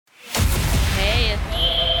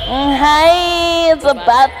It's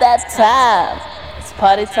about that time. It's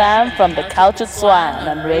party time from the Cultured Swine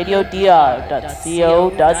on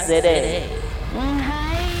radiodr.co.za.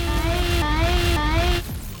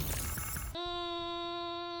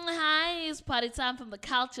 Hi, it's party time from the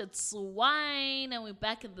Cultured Swine, and we're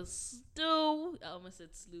back in the stew. I almost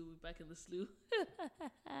said slew. We're back in the slew.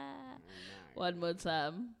 One more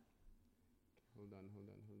time. Hold on. I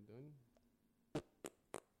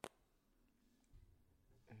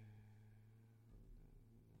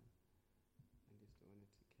just wanted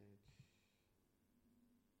to catch.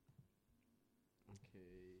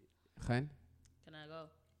 Okay. Khan? Can I go?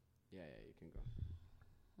 Yeah, you can go.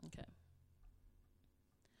 Okay.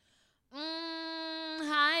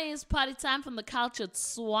 Hi, it's party time from the Cultured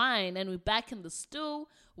Swine, and we're back in the stew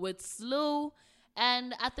with Slew.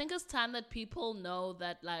 And I think it's time that people know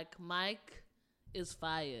that, like, Mike is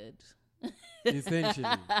fired.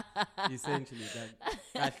 Essentially,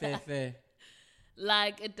 that.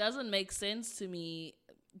 Like, it doesn't make sense to me.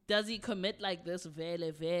 Does he commit like this?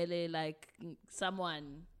 Vele, like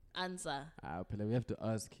someone answer. We have to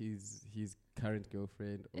ask his current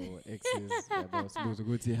girlfriend or exes.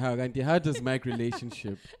 How does Mike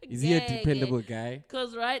relationship? Is he a dependable guy?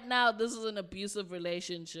 Because right now, this is an abusive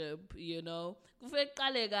relationship, you know.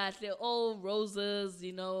 All roses,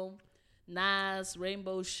 you know, nice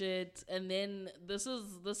rainbow shit. And then this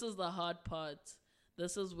is the hard part.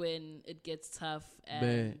 This is when it gets tough.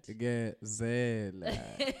 And I get it.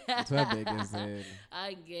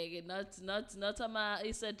 Not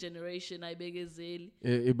Isa generation. I beg Zil.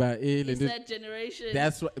 Isa generation.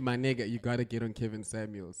 That's what my nigga. You gotta get on Kevin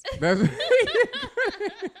Samuels. That's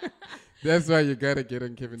why you gotta get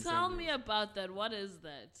on Kevin Samuels. Tell me about that. What is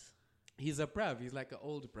that? He's a bruv. He's like an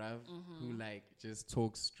old bruv who like just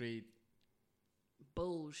talks straight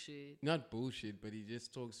bullshit. Not bullshit, but he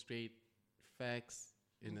just talks straight facts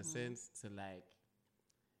in a sense to like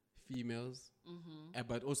females,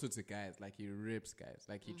 but also to guys. Like he rips guys.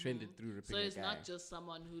 Like he trended through ripping. So he's not just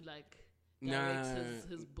someone who like directs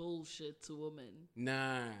his bullshit to women.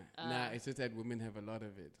 Nah. It's just that women have a lot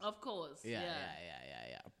of it. Of course. Yeah.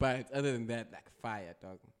 But other than that, like fire,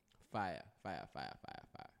 dog. Fire.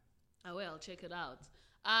 Oh well, check it out.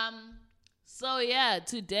 So yeah,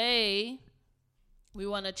 today we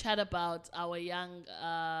want to chat about our young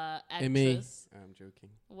actress. MA. I'm joking.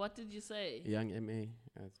 What did you say? Young MA.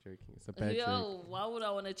 I was joking. It's a bad joke. Why would I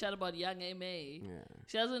want to chat about young MA? Yeah.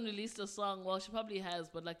 She hasn't released a song. Well, she probably has,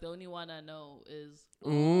 but like the only one I know is.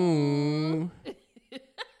 Ooh.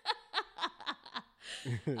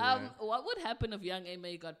 What would happen if young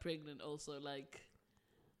MA got pregnant? Also, like.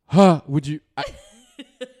 Huh? Would you?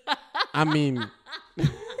 I mean.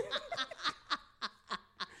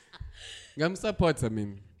 I'm supporter,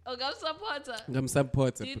 man. Oh, I'm supporter. I'm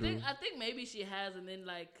supporter. Do you think? I think maybe she has, and then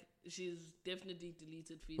like she's definitely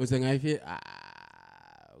deleted feed. Because then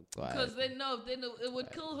it would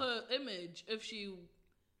kill her image if she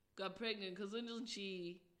got pregnant. Because then isn't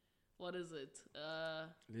she? What is it?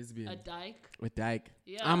 Lesbian. A dyke. A dyke.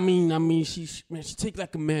 Yeah. I mean, she take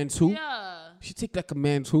like a man too. Yeah. She take like a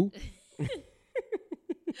man too.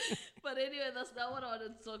 But anyway, that's not what I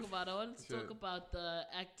wanted to talk about. I wanted to talk about the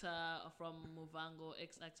actor from Muvhango,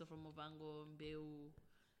 ex-actor from Muvhango,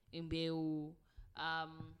 Mbeu.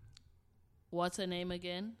 What's her name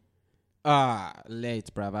again?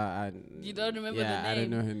 Late, brother. You don't remember the name? I don't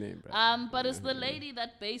know her name, bro. But it's the lady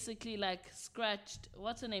that basically like scratched.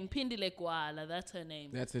 What's her name? Pindile Kwala. That's her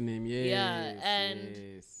name. That's her name. Yes. Yeah, and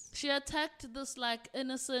she attacked this like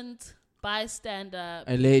innocent bystander.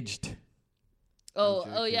 Alleged.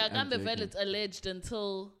 Oh yeah, it's alleged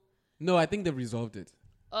until. No, I think they've resolved it.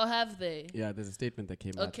 Oh, have they? Yeah, there's a statement that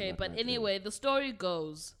came out. Okay, but anyway, the story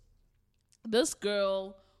goes, this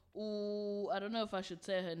girl. I don't know if I should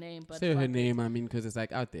say her name, but say her name. I mean, because it's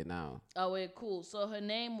like out there now. Oh, wait, cool. So her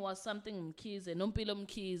name was something Mkhize, Nompilo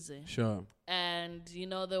Mkhize. Sure. And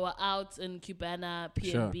they were out in Cubana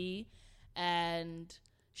PNB, and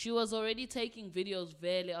she was already taking videos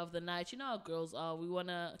very of the night. You know how girls are. We want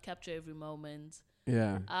to capture every moment.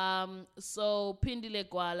 Yeah. So Pindile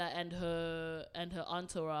Gwala and her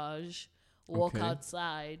entourage walk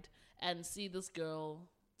outside and see this girl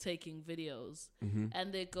taking videos,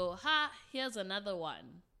 and they go, here's another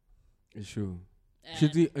one. It's true.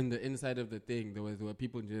 Should be on the inside of the thing. There were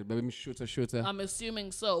people just shooter. I'm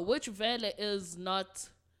assuming so, which vele is not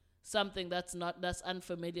something that's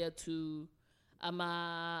unfamiliar to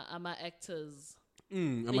ama actors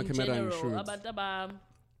in general.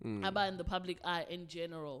 Aba in the public eye in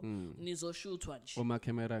general. Nizoshutwa nje. Oma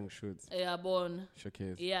camera shoots.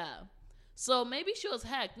 Showcase. Yeah. So maybe she was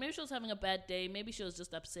hacked. Maybe she was having a bad day. Maybe she was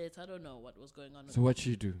just upset. I don't know what was going on. So what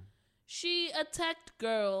she do? She attacked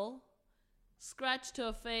girl, scratched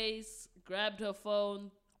her face, grabbed her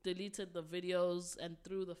phone, deleted the videos, and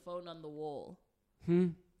threw the phone on the wall.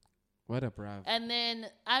 What a brav. And then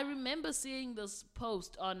I remember seeing this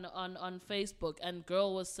post on Facebook, and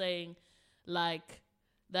girl was saying like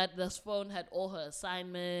that this phone had all her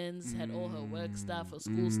assignments, had all her work stuff, her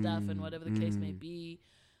school stuff, and whatever the case may be.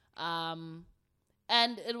 And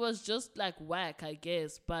it was just like whack, I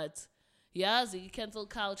guess. But yeah, the cancel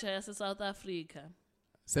culture as South Africa.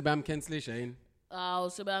 Sebam cancellation. Oh,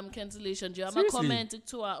 Sebam cancellation. Do you have a Seriously? comment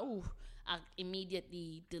to I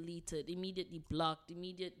immediately deleted, immediately blocked,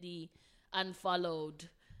 immediately unfollowed.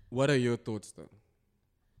 What are your thoughts though?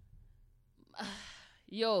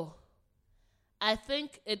 Yo, I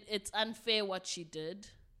think it's unfair what she did.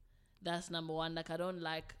 That's number one. Like, I don't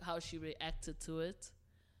like how she reacted to it.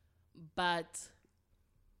 But,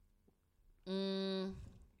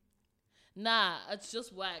 nah, it's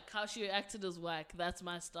just whack. How she reacted is whack. That's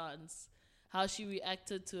my stance. How she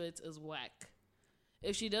reacted to it is whack.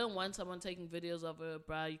 If she didn't want someone taking videos of her,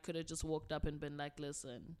 bruh, you could have just walked up and been like,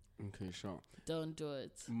 listen. Okay, sure. Don't do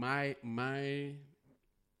it. My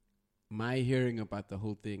hearing about the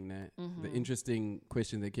whole thing, the interesting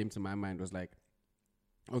question that came to my mind was like,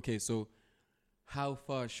 okay, so how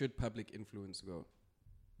far should public influence go?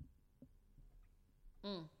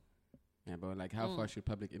 Yeah, but like how far should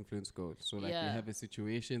public influence go? So like you have a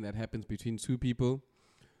situation that happens between two people.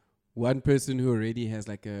 One person who already has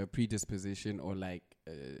like a predisposition or like,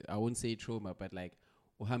 I won't say trauma, but like,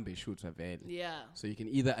 uhambe shoot vele. Yeah. So you can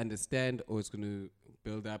either understand or it's going to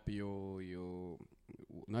build up your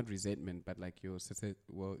not resentment, but like your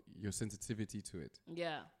sensitivity to it.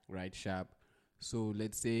 Yeah. Right, sharp. So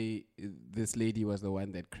let's say this lady was the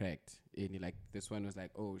one that cracked. And like this one was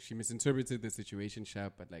like, oh, she misinterpreted the situation,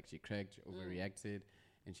 sharp, but like she cracked, she overreacted,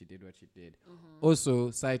 and she did what she did.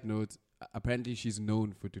 Also, side note, apparently she's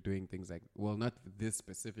known for doing things like, well, not this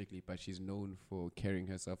specifically, but she's known for carrying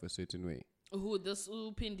herself a certain way. Who this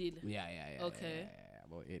Pindil? Yeah. Okay.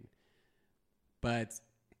 About it. But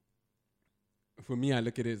for me, I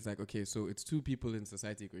look at it as like, okay, so it's two people in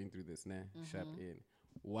society going through this, sharp in.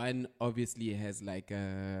 One obviously has like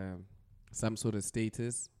some sort of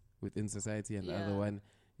status within society, and the other one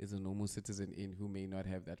is a normal citizen in who may not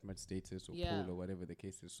have that much status or pull or whatever the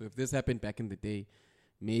case is. So if this happened back in the day,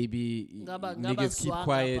 maybe niggas keep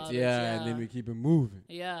quiet, and then we keep it moving.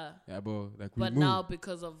 Yeah. Yeah, bro. Like but we now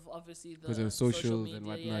because of obviously because of socials and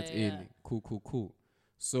whatnot, cool.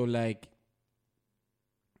 So like,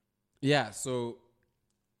 so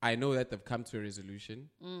I know that they've come to a resolution.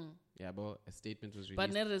 Yeah, but a statement was released.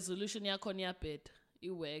 But no resolution yakho niyaphetha.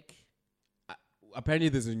 You work. Apparently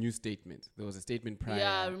there's a new statement. There was a statement prior.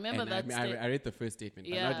 Yeah, I remember that. I read the first statement,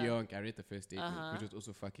 but not young. I read the first statement, which was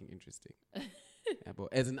also fucking interesting. Yeah,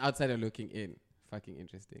 but as an outsider looking in, fucking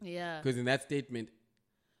interesting. Yeah. Because in that statement,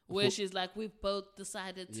 where she's like, we've both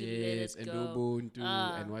decided to let it go.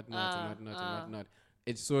 And whatnot.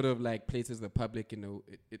 It sort of like places the public,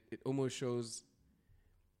 it almost shows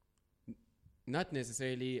not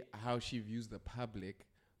necessarily how she views the public,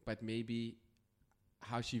 but maybe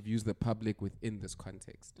how she views the public within this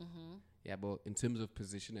context. Yeah, but in terms of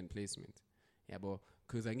position and placement. Yeah, but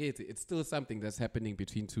because it's still something that's happening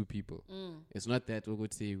between two people. It's not that we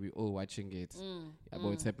would say we're all watching it. Yeah, but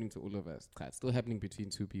it's happening to all of us. It's still happening between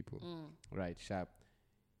two people. Right, sharp.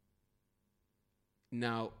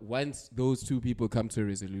 Now, once those two people come to a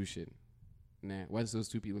resolution,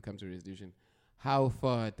 how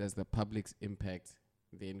far does the public's impact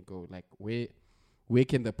then go? Like, where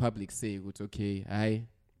can the public say, it's okay,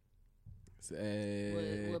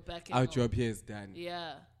 we're back our job here is done.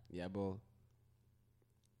 Yeah. Yeah, bro.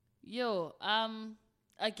 Yo,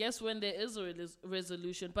 I guess when there is a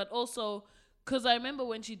resolution, but also, because I remember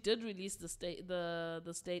when she did release the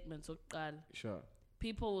statement, sure,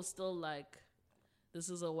 people were still like, this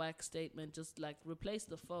is a whack statement, just like replace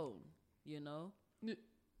the phone, They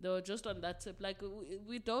were just on that tip. Like,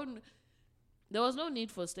 there was no need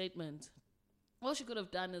for a statement. All she could have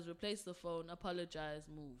done is replace the phone, apologize,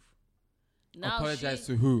 move. Now apologize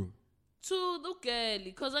to who? To the girl.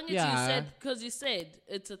 Because you said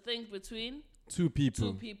it's a thing between two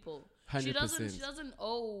people. 100%. She doesn't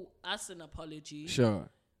owe us an apology. Sure.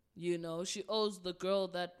 She owes the girl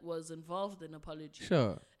that was involved in apology.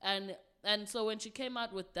 Sure. And so when she came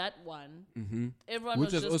out with that one, everyone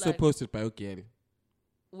which was also posted by Okiel.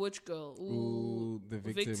 Which girl? Ooh, the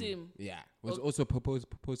victim. Yeah. Was also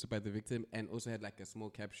posted by the victim and also had like a small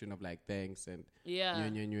caption of like thanks and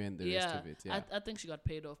and the rest of it. Yeah. I think she got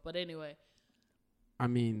paid off. But anyway. I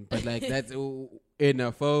mean, but like that's in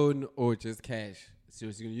a phone or just cash. So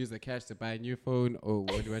you're gonna use the cash to buy a new phone, or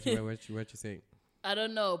what you saying? I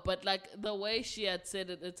don't know, but like the way she had said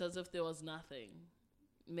it, it's as if there was nothing.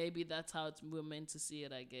 Maybe that's how we're meant to see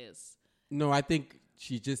it, I guess. No, I think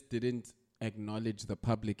she just didn't acknowledge the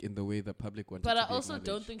public in the way the public wanted But to I be also don't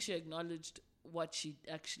acknowledged. think she acknowledged what she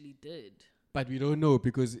actually did. But we don't know,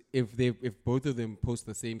 because if both of them post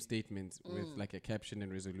the same statement with like a caption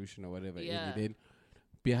and resolution or whatever, Yeah. then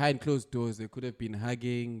behind closed doors they could have been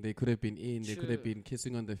hugging, they could have been they could have True. been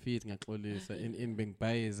kissing on the feet, in being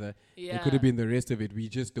bias, Yeah. it could have been the rest of it. We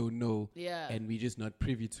just don't know, Yeah. and we're just not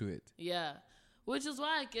privy to it. Yeah. Which is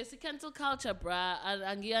why I guess the cancel culture, bruh, and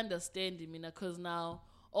I understand it, because now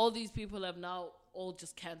all these people have now all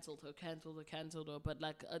just cancelled her. But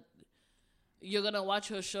like, you're gonna watch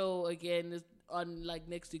her show again on like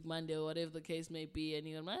next week Monday or whatever the case may be, and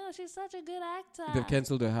you're like, oh, she's such a good actor. They've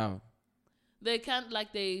cancelled her how? They can't,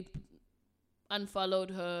 like, they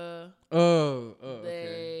unfollowed her.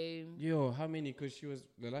 Okay. Yo, how many? Because she was,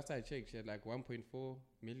 the last I checked, she had like 1.4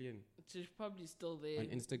 million. She's probably still there On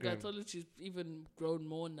Instagram. I told you she's even grown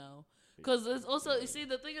more now. Because there's also, you see,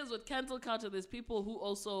 the thing is with cancel culture, there's people who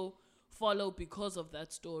also follow because of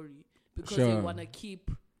that story, because they Sure. want to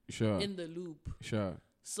keep Sure. in the loop. Sure.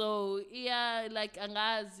 So yeah, like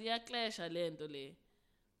angazi iyaclasha lento le.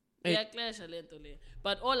 Hey. Iyaclasha lento le.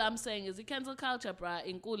 But all I'm saying is the cancel culture, bruh,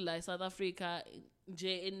 in Kula, South Africa,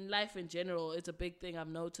 in life in general, it's a big thing I've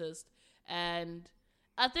noticed. And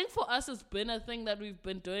I think for us it's been a thing that we've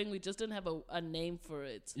been doing. We just didn't have a name for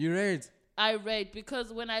it. You read? I rate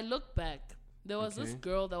because when I look back, there was this Okay.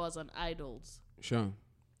 girl that was on Idols. Sure.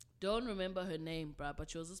 Don't remember her name, bruh, but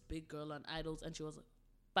she was this big girl on Idols, and she was a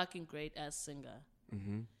fucking great ass singer.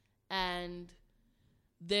 Mm-hmm. And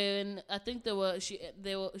then I think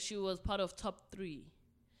she was part of top 3.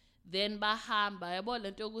 Then bahamba yabo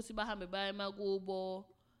lento yokuthi bahambe baye emakubo,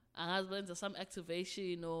 angazi benza some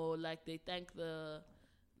activation, or like they thank the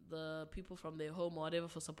people from their home or whatever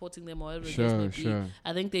for supporting them or whatever the case may be. Sure.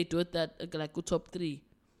 I think they do it that like top 3.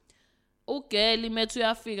 Okay, limethu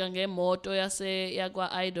yafika ngemoto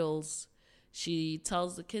yakwa Idols. She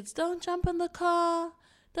tells the kids, don't jump in the car,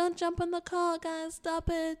 guys, stop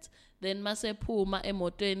it. Then mase phuma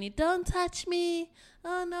emotweni, don't touch me,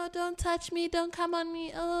 oh no, don't touch me, don't come on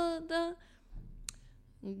me, oh don't.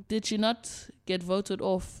 Did she not get voted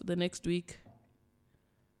off the next week?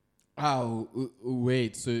 Oh,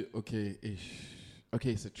 wait. So, okay.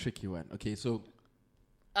 Okay, it's a tricky one. Okay, so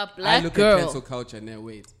A I black look girl. at cancel culture now.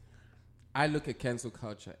 Wait. I look at cancel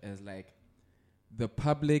culture as like the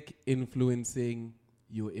public influencing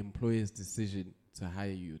your employer's decision to hire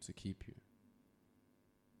you, to keep you.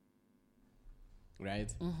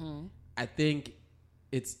 Right? Mm-hmm. I think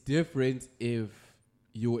it's different if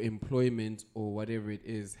your employment or whatever it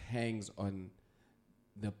is hangs on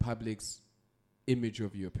the public's image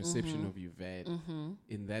of you, perception of you, Vad,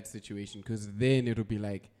 in that situation, because then it'll be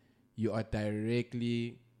like you're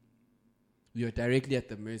directly at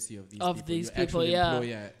the mercy of these people. These Your people, actual yeah.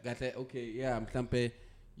 employer, that like, okay, yeah, mhlampe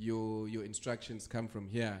your instructions come from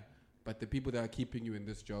here, but the people that are keeping you in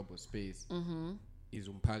this job or space is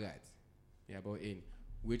umphakathi,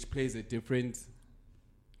 which plays a different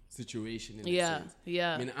situation in a sense.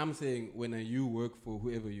 Yeah. I mean, I'm saying when you work for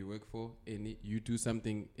whoever you work for, and you do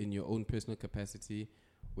something in your own personal capacity,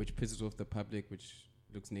 which pisses off the public, which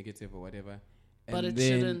looks negative or whatever, But it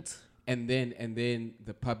then, shouldn't. And then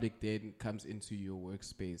the public then comes into your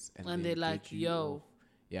workspace and And they they're like, get you yo. off.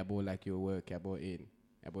 Yeah, boy, like your work. Yeah, boy,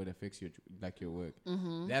 it affects your work.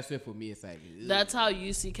 That's where for me it's like. Ugh. That's how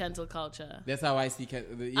you see cancel culture. That's how I see.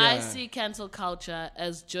 I see cancel culture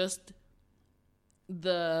as just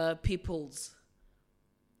the people's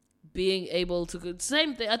being able to,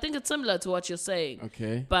 same thing. I think it's similar to what you're saying.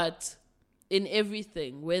 Okay. But in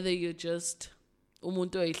everything, whether you're just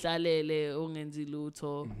umuntu oyihlalele ongenzi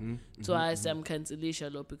lutho, so I say I'm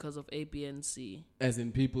cancelisha lo because of A, B, and C. As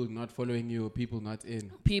in people not following you or people not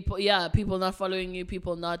in. People not following you,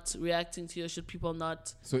 people not reacting to your shit, people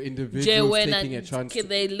not. So individuals taking a chance.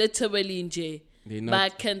 They literally in J. They're not.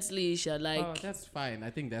 Back cancelisha, like. Oh, that's fine. I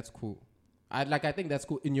think that's cool. I think that's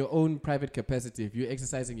cool in your own private capacity. If you're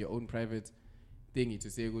exercising your own private thingy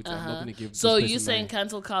to say, "Good, I'm not going to give." So this you person saying my-"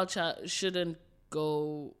 cancel culture shouldn't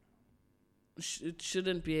go? It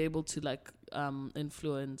shouldn't be able to like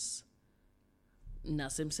influence.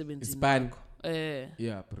 It's fine.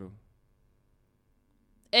 Yeah, bro.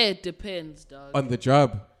 It depends, dog. On the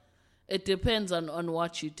job. It depends on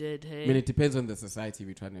what you did. Hey, I mean, it depends on the society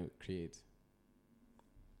we're trying to create.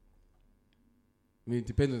 I mean, it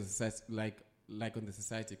depends on the society, like on the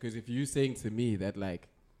society. Because if you're saying to me that like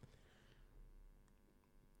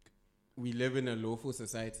we live in a lawful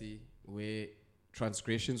society where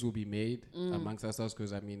transgressions will be made amongst ourselves,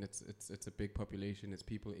 because I mean it's a big population, it's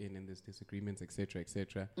people and there's disagreements, etc.,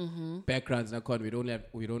 etc. Backgrounds, we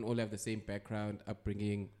don't all have the same background,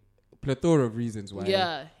 upbringing, plethora of reasons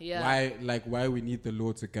why why we need the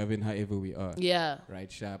law to govern however we are. Yeah.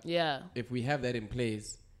 Right, sharp. Yeah. If we have that in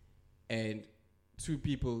place, and two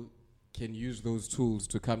people can use those tools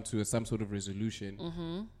to come to some sort of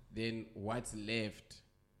resolution, then what's left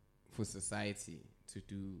for society to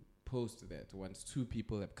do post that once two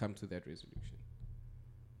people have come to that resolution?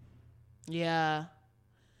 Yeah.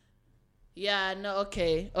 Yeah, no,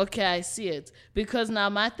 okay, I see it. Because now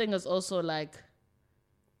my thing is also like,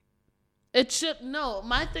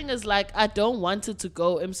 my thing is like, I don't want it to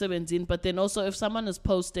go M17, but then also if someone is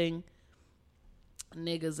posting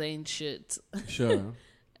niggas ain't shit. Sure.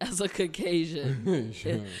 As a Caucasian.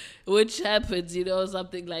 Sure. Which happens,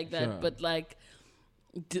 something like that. Sure. But like,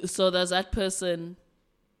 so does that person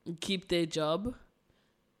keep their job?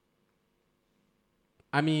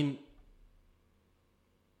 I mean,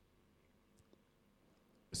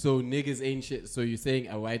 so niggas ain't shit. So you're saying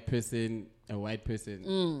a white person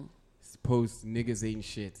posts niggas ain't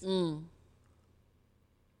shit. Do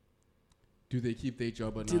they keep their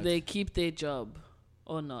job or not? Do they keep their job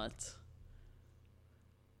or not?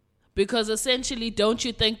 Because essentially, don't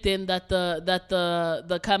you think then that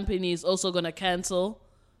the company is also gonna cancel?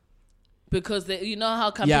 Because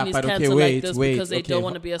how companies cancel like this because they don't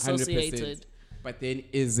want to be associated. 100%. But then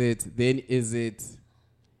is it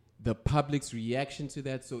the public's reaction to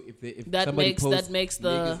that? So if somebody posts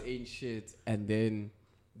niggas ain't shit, and then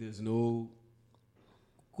there's no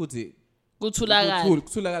So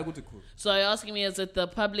you're asking me, is it the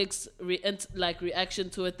public's reaction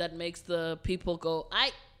to it that makes the people go,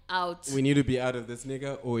 out? We need to be out of this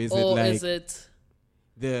nigga, or is it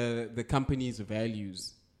the company's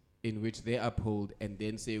values in which they uphold and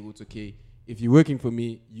then say, okay, if you're working for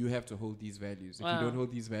me, you have to hold these values. If you don't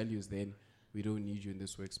hold these values, then we don't need you in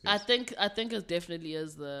this workspace. I think it definitely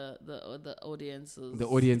is the audience's. The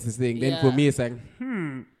audience's thing. Then for me, it's like,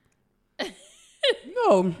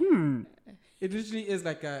 no, It literally is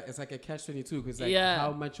like a catch-22, because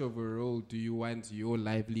how much of a role do you want your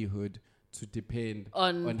livelihood to depend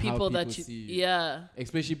on people that you see,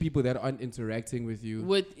 especially people that aren't interacting with you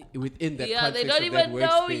within that context, they don't even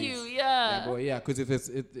know you, because if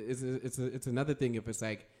it's another thing if it's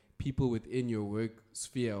like people within your work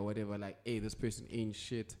sphere or whatever, like, hey, this person ain't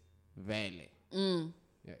shit, vale.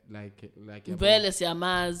 Vele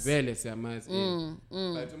siyamazi.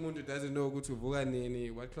 But umuntu doesn't know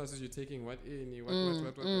what classes you're taking, what.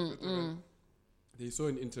 They saw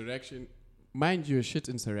an interaction, mind you, a shit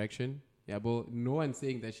interaction. Yeah, but no one's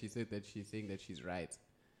saying that she said that she's saying that she's right.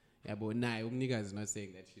 Yeah, but nigga is not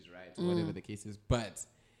saying that she's right, or whatever the case is. But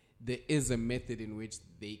there is a method in which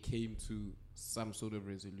they came to some sort of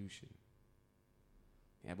resolution.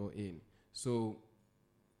 Yeah, but so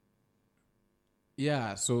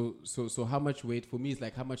how much weight for me is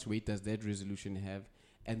like, how much weight does that resolution have,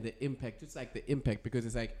 and the impact? It's like the impact, because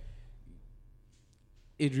it's like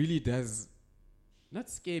it really does not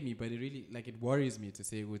scare me, but it really, like, it worries me to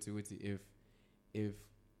say if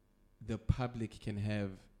the public can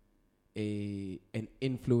have an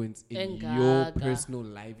influence in your personal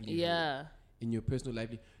livelihood. In your personal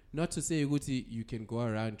livelihood. Not to say you can go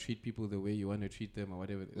around, treat people the way you want to treat them or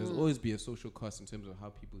whatever. There's always be a social cost in terms of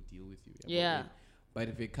how people deal with you. But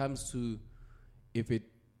if it comes to, if it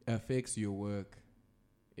affects your work,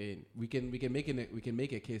 and we can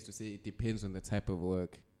make a case to say it depends on the type of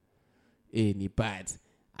work. But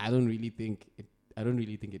I don't really think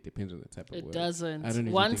it depends on the type of work. It doesn't.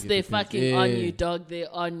 Once they're fucking on you, dog, they're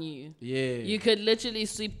on you. Yeah. You could literally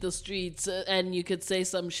sweep the streets and you could say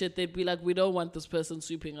some shit. They'd be like, we don't want this person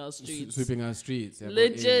sweeping our streets. Yeah,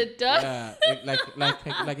 legit, dog. Yeah.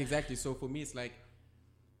 Like exactly. So for me, it's like,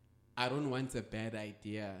 I don't want a bad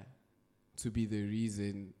idea to be the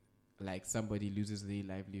reason, like, somebody loses their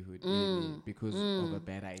livelihood because of a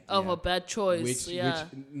bad idea. Of a bad choice, which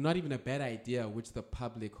not even a bad idea, which the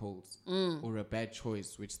public holds, or a bad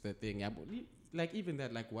choice, which the thing, like, even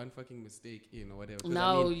that, like, one fucking mistake or whatever.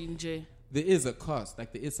 No, there is a cost,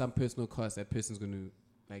 like, there is some personal cost that person's going to,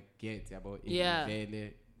 like, get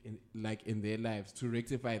in their lives to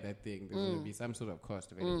rectify that thing. There's going to be some sort of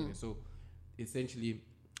cost of anything. So essentially,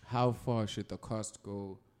 how far should the cost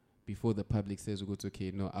go before the public says,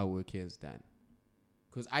 okay, no, our work here is done?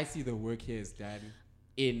 Because I see the work here is done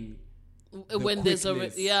in when there's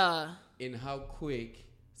in how quick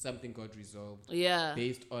something got resolved,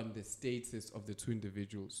 based on the status of the two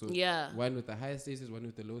individuals. So one with the higher status, one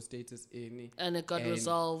with the low status, and it got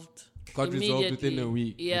resolved. Got resolved within a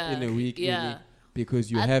week.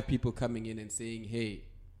 because you have people coming in and saying, hey.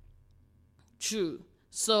 True.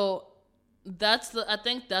 So I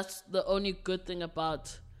think that's the only good thing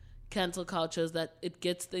about cancel culture is that it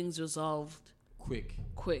gets things resolved quick.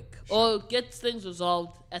 Or gets things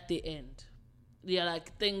resolved at the end. Yeah,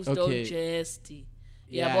 like things don't just.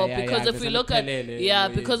 Because if we look at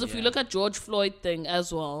if we look at George Floyd thing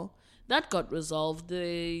as well, that got resolved.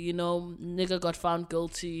 The nigga got found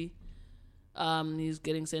guilty. He's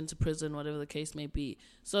getting sent to prison, whatever the case may be.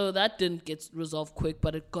 So that didn't get resolved quick,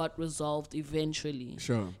 but it got resolved eventually.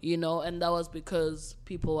 Sure. And that was because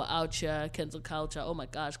people were out here, cancel culture. Oh my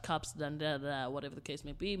gosh, cops, whatever the case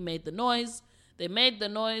may be, made the noise. They made the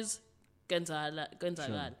noise.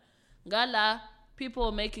 Gala, people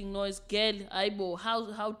were making noise. Girl, aibo,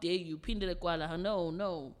 how dare you? Pindele kwala.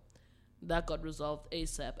 No. That got resolved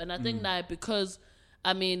ASAP. And I think now because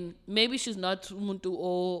maybe she's not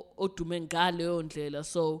umuntu odumengale ondlela,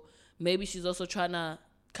 so maybe she's also trying to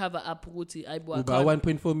cover up ukuthi aibo about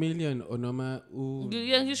 1.4 million or noma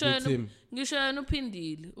victim. Ngisho yena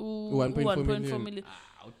uphindile 1.4 million.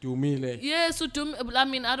 Udumile. Yes, I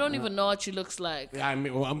don't even know what she looks like.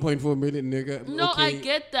 1.4 million, nigga. No, okay. I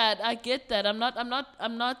get that. I'm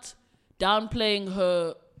not downplaying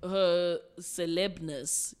her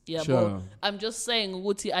celebness. Yeah, sure. But I'm just saying,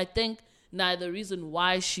 Wuti, I think now the reason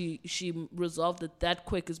why she resolved it that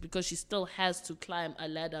quick is because she still has to climb a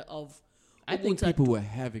ladder of. I think people were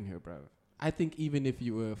having her, bro. I think even if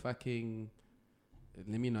you were fucking,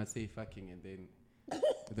 let me not say fucking and then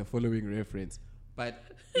the following reference. But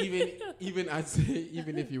even I'd say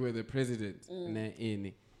even if you were the president,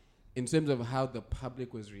 in terms of how the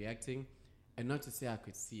public was reacting, and not to say I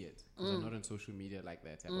could see it because I'm not on social media like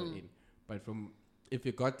that. But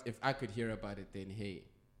if I could hear about it, then hey,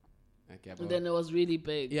 okay. Then it was really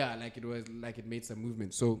big. Yeah, it made some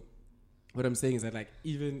movement. So what I'm saying is that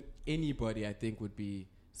even anybody I think would be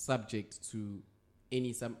subject to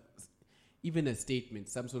even a statement,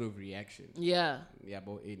 some sort of reaction. Yeah. Yeah,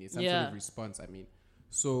 about any some sort of response.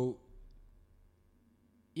 So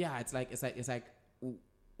yeah, it's like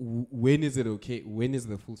when is it okay? When is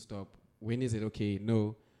the full stop? When is it okay?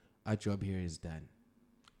 No, our job here is done.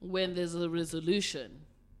 When there's a resolution.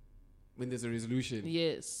 When there's a resolution.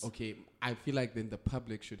 Yes. Okay, I feel like then the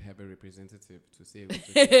public should have a representative to say.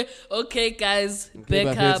 Okay, guys,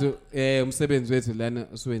 back up.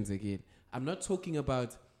 I'm not talking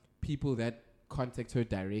about people that contact her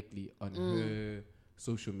directly on her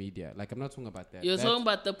social media. I'm not talking about that. You're talking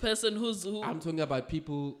about the person who. I'm talking about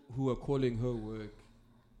people who are calling her work,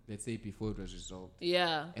 let's say before it was resolved.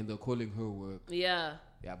 Yeah. And they're calling her work. Yeah.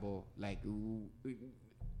 Yeah, but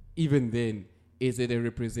even then, is it a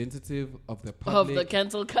representative of the public? Of the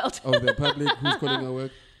cancel culture. Of the public who's calling her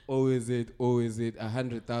work? Or is it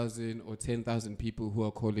 100,000 or 10,000 people who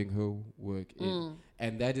are calling her work in?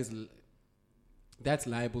 And that's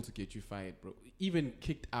liable to get you fired, bro. Even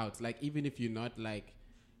kicked out. Even if you're not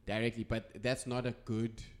directly, but that's not a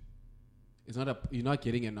good. You're not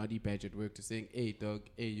getting a naughty badge at work to saying, "Hey, dog,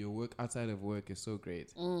 your work outside of work is so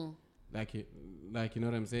great." You know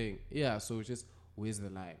what I'm saying? Yeah. So just where's the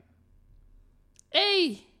line?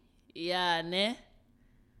 Hey, yeah, ne.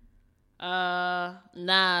 I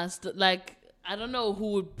don't know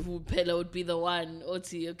who Pella would be the one.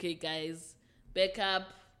 Oti, okay, guys, back up.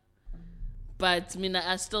 But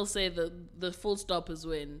I still say the full stop is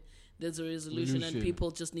when there's a resolution and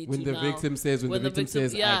people just need when to the victim says when the victim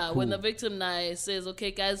says cool. When the victim now says,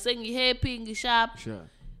 okay, guys, saying happy, sharp. Sure.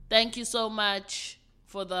 Thank you so much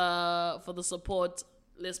for the support.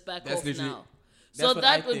 Let's back off now. So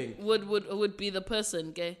that would be the person,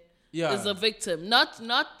 okay? Yeah. Is the victim, not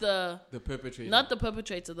the perpetrator. Not the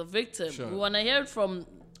perpetrator, the victim. Sure. We want to hear it from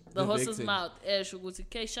the horse's victim. mouth.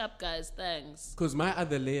 Okay, sharp guys, thanks. Because my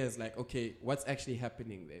other layer is okay, what's actually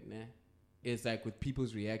happening then? Is with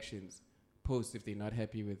people's reactions post if they're not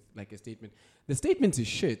happy with a statement. The statement is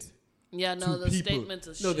shit. Yeah, no, the statement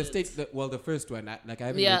is shit. No, the first one. I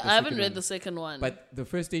haven't read the second one. But the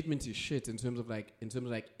first statement is shit in terms of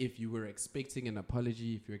if you were expecting an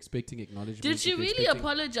apology, if you're expecting acknowledgement. Did she really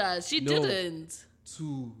apologize? She didn't.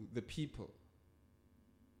 To the people.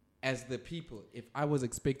 As the people, if I was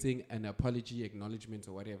expecting an apology, acknowledgement,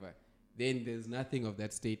 or whatever, then there's nothing of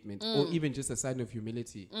that statement, or even just a sign of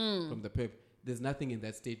humility from the perp. There's nothing in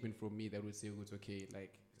that statement from me that would say it's okay,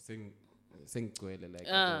 sing sing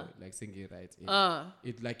it right.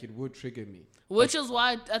 It would trigger me, which is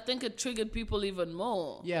why I think it triggered people even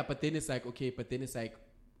more. Yeah, but then it's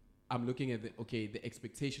I'm looking at the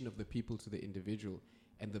expectation of the people to the individual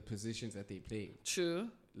and the positions that they play. True.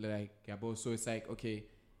 So it's okay.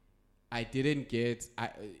 I didn't get.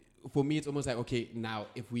 For me, it's almost now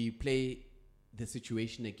if we play the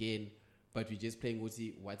situation again, but we're just playing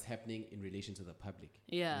what's happening in relation to the public.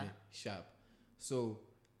 Yeah. Sharp. So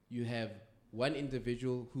you have one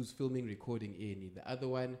individual who's filming, recording A&E. The other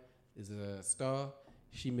one is a star.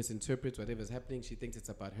 She misinterprets whatever's happening. She thinks it's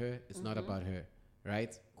about her. It's not about her.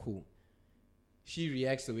 Right? Cool. She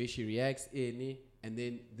reacts the way she reacts, A&E, and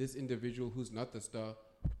then this individual who's not the star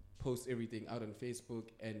posts everything out on Facebook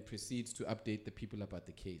and proceeds to update the people about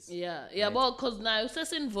the case. Yeah, yeah, right? well, because now it's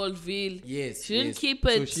just involved. Yes, she didn't yes. keep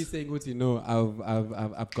it. So she's saying, "What you know?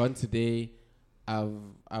 I've gone today.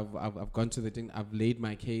 I've gone to the thing. I've laid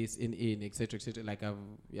my case in, etc., etc. Like I've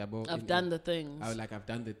done the things. I've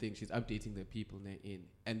done the thing. She's updating the people in,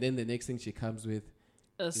 and then the next thing she comes with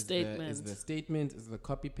a statement. Is the statement, is the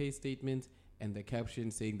copy paste statement, and the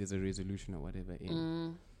caption saying there's a resolution or whatever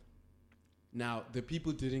in. Now the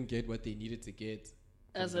people didn't get what they needed to get.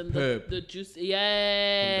 As the in perp, the juice, from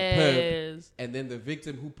yes. the perp, and then the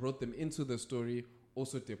victim who brought them into the story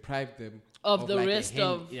also deprived them of the like rest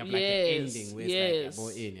of like an yes, ending where yes, it's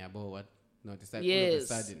like what? No, it's like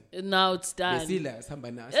yes. all of a sudden. Now it's done. They see like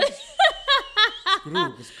somebody now.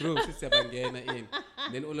 Screw, in.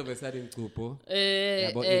 Then all of a sudden, so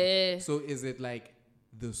is it like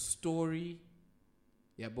the story,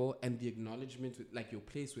 and the acknowledgement, like your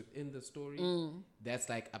place within the story, that's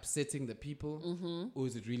like upsetting the people, or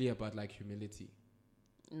is it really about like humility?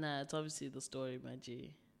 Nah, it's obviously the story, my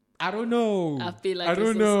G. I don't know. I feel like I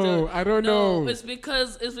don't know. I don't know. It's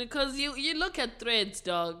because you look at threads,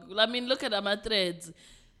 dog. I mean, look at my threads.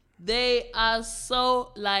 They are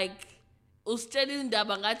so like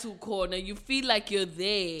corner. You feel like you're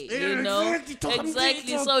there, you know?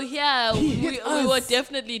 Exactly. So yeah, we were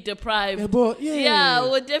definitely deprived. Yeah, we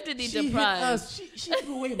were definitely deprived. She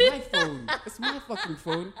threw away my phone. It's my fucking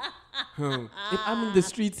phone. If I'm in the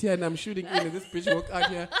streets here and I'm shooting in and this bitch walk out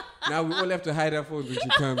here, now we all have to hide our phones when she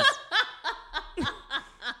comes.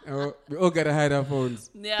 We all gotta hide our phones.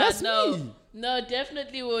 Yeah, that's me. No,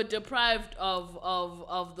 definitely we were deprived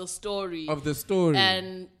of the story. Of the story.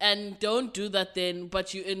 And don't do that then,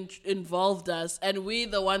 but you involved us, and we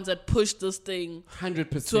the ones that pushed this thing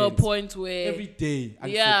 100% to a point where every day.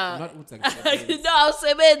 Yeah. Not no,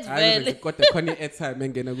 sebenzi vele. Kodwa khona airtime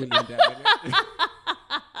engena kulinda.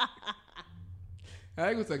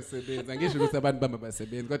 Hayi ukuthi akusebenza ngisho ukuthi abantu bamba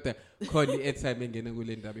basebenza kodwa khona airtime engena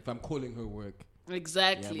kule ndaba if I'm calling her work.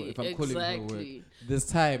 Exactly. Yeah, if I'm calling her work. There's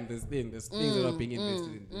time, there's things that are being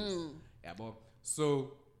invested in this. Yeah, but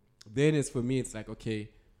so then it's for me, it's like, okay,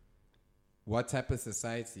 what type of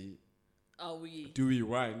society do we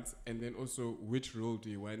want? And then also, which role do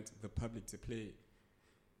you want the public to play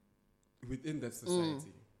within that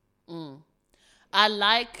society? I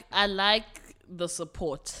like the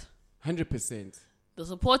support. 100%. The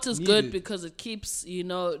support is good because it keeps,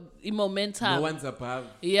 momentum. No one's above.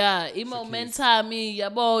 Yeah, momentum,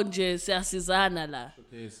 yabo nje siyasizana la.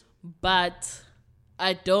 But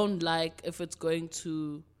I don't like if it's going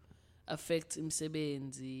to affect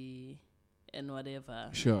imsebenzi and whatever.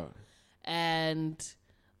 Sure. And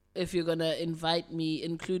if you're gonna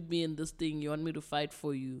include me in this thing, you want me to fight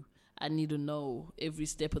for you, I need to know every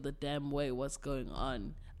step of the damn way what's going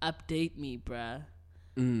on. Update me, bruh.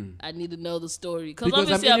 I need to know the story because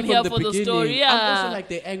obviously I'm here for the story. Yeah, I'm also like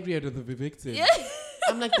they're angry at the victim. Yeah.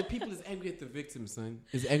 I'm like the people is angry at the victim, son.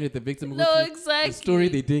 Is angry at the victim. No, exactly. The story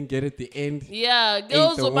they didn't get at the end. Yeah,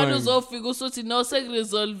 girls abantu uzofika usuthi no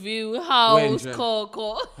sekuresolve house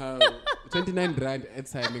Coco. 29 rand at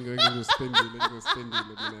time ngingspendile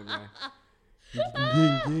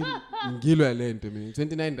ngilwa lento mina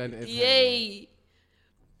 29 rand at time. Yay.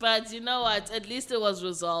 But you know what? At least it was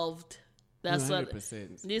resolved. That's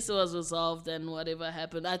 100%. At least it was resolved and whatever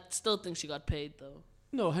happened. I still think she got paid though.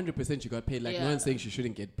 No, 100% she got paid. Like, no one's saying she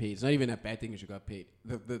shouldn't get paid. It's not even a bad thing she got paid.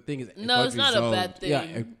 The thing is, it's not a bad thing. Yeah,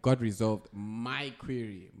 it got resolved. My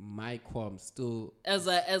query, my qualm, still as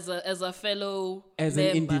a fellow as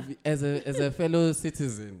member. as a fellow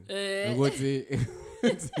citizen.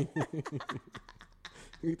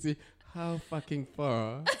 How fucking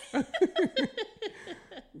far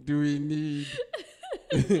do we need?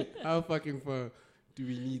 How fucking far do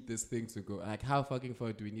we need this thing to go? Like, how fucking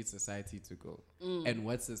far do we need society to go? And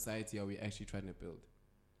what society are we actually trying to build?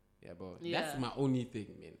 Yeah, but that's my only thing,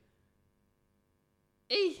 man.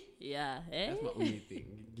 That's my only thing.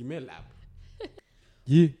 Give me a lap.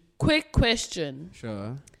 Yeah. Quick question.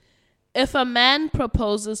 Sure. If a man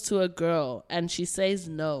proposes to a girl and she says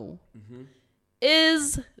no,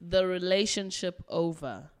 is the relationship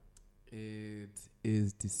over? It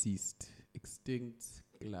is deceased. Extinct.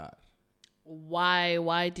 Klar.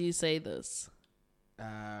 Why do you say this?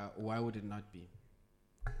 Why would it not be?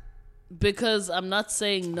 Because I'm not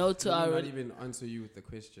saying no to Let me our. not even answer you with the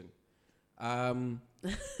question.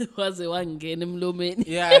 Was it one game in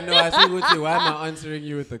Yeah, no, I think with you, why am I answering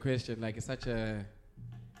you with the question? Like, it's such a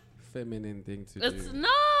feminine thing to It's do. not.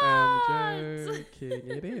 I'm joking.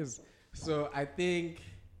 It is. So I think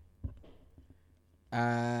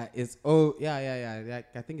it's yeah.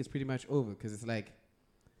 I think it's pretty much over because it's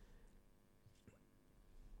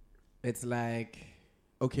like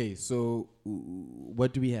okay. So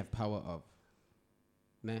what do we have power of?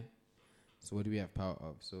 Nah. So what do we have power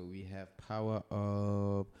of? So we have power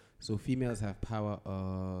of. So females have power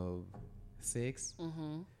of sex.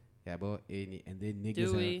 Mm-hmm. Yeah, but any and then niggas Do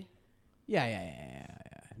have. we? Yeah.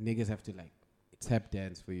 Niggas have to like tap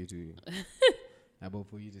dance for you to. About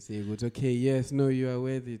for you to say, "It's okay. Yes, no, you are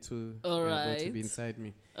worthy to. All right. To be inside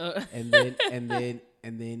me." Uh, And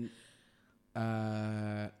then,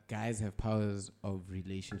 guys have powers of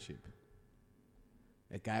relationship.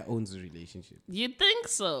 A guy owns a relationship. you think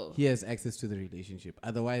so? He has access to the relationship.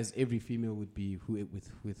 Otherwise, every female would be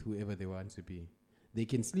with whoever they want to be. They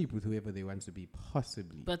can sleep with whoever they want to be,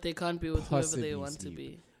 possibly. But they can't be with whoever Possibly they want to sleep.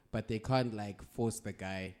 be. But they can't like force the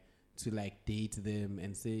guy to like date them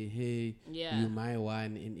and say, "Hey, Yeah. you my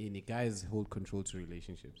one." In guys hold control to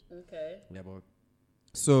relationships. Okay. Yeah, but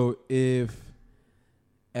so if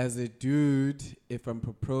as a dude, if I'm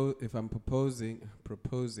proposing,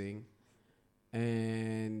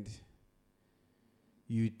 and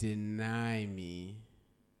you deny me,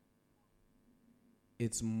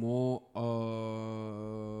 it's more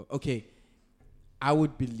okay. I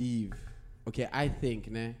would believe. Okay, I think,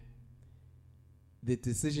 the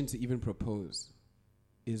decision to even propose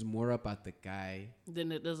is more about the guy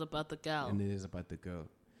Then it is about the gal. than it is about the girl.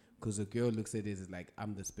 Because the girl looks at it as like,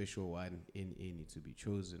 I'm the special one in it to be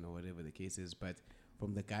chosen or whatever the case is. But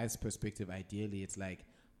from the guy's perspective, ideally, it's like,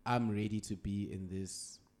 I'm ready to be in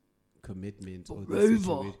this commitment or this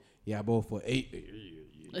situation. Yeah, but for 8.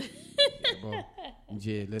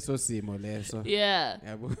 Yeah, let's so see more less. Yeah.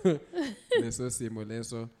 Let's so see more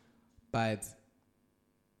less. But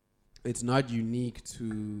it's not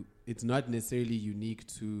necessarily unique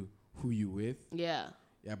to who you with. Yeah.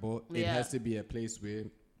 Yeah, but it Yeah. has to be a place where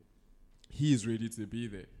he is ready to be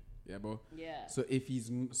there. Yeah, but Yeah. so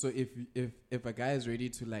if a guy is ready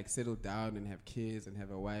to like settle down and have kids and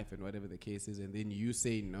have a wife and whatever the case is, and then you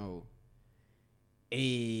say no,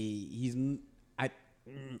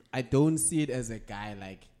 I don't see it as a guy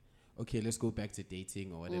like, okay, let's go back to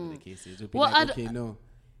dating or whatever the case is. It'll be Well, like, okay, no,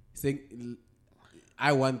 saying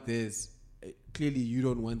I want this. Clearly, you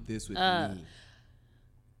don't want this with me.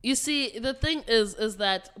 You see, the thing is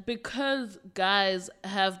that because guys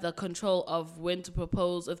have the control of when to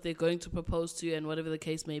propose, if they're going to propose to you, and whatever the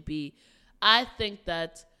case may be, I think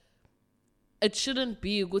that it shouldn't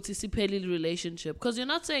be a Gutisipeli relationship, because you're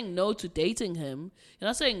not saying no to dating him. You're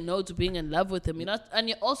not saying no to being in love with him. You're not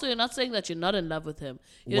saying that you're not in love with him.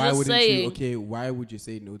 You're Why just wouldn't saying, you? Okay, why would you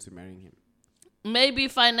say no to marrying him? maybe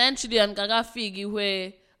financially and figi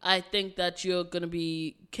where I think that you're gonna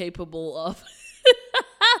be capable of.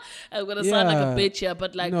 I'm gonna sound like a Yeah. bitch here,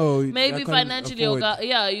 but like No, I maybe can't financially,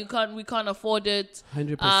 afford. we can't afford it.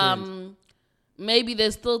 100%. Maybe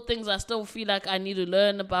there's still things I still feel like I need to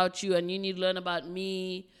learn about you, and you need to learn about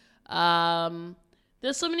me.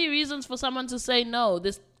 There's so many reasons for someone to say no.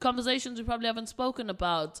 There's conversations we probably haven't spoken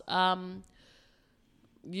about.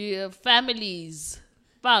 Families.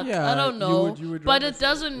 Fuck, Yeah, I don't know. you would but rather it say-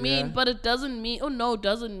 doesn't mean. yeah. But it doesn't mean. Oh no,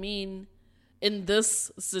 doesn't mean. In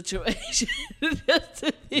this situation, Just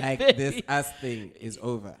to be Like very- this us thing is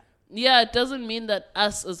over. Yeah, it doesn't mean that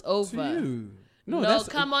us is over. To you. No, that's,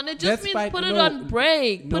 come on. It that's just means fine. put it No, on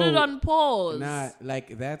break. Put it no. on pause. Nah,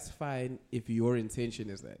 like that's fine if your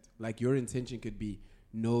intention is that. Like your intention could be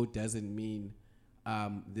no doesn't mean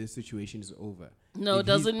this situation is over. No, If it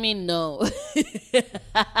doesn't mean no.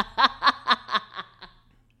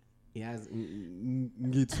 Yes,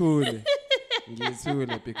 ngithule.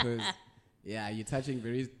 Ngithule because yeah, you're touching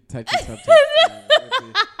very touchy subjects.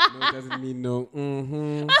 No doesn't mean no.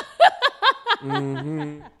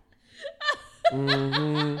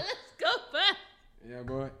 Let's go back. Yeah,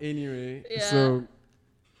 but anyway, Yeah. so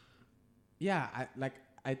yeah,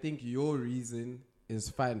 I think your reason is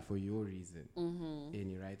fine for your reason,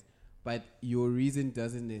 any right, but your reason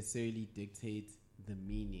doesn't necessarily dictate the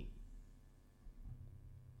meaning.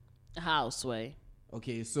 How, Sway?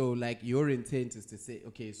 Okay, so like your intent is to say,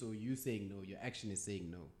 okay, so you saying no, your action is saying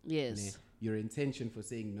no. Yes. Ne? Your intention for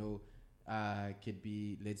saying no could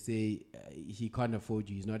be, let's say, he can't afford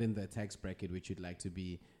you. He's not in the tax bracket which you'd like to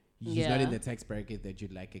be. He's not Yeah. in the tax bracket that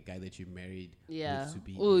you'd like a guy that you married Yeah. with to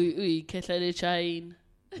be. Uy, kehlele chain.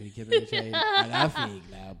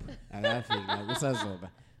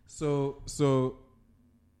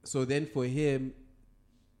 So then for him,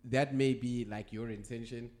 that may be like your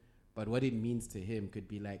intention, but what it means to him could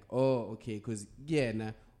be like, oh, okay, because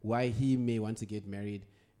why he may want to get married,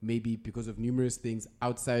 maybe because of numerous things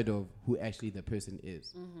outside of who actually the person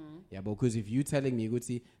is. Yeah, because if you telling me,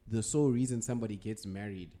 Guti, the sole reason somebody gets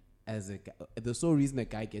married the sole reason a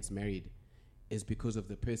guy gets married is because of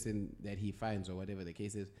the person that he finds or whatever the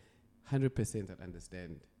case is, 100% I'd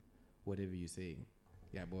understand whatever you're saying.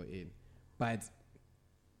 Yeah, but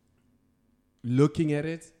looking at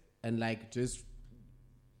it and like just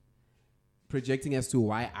projecting as to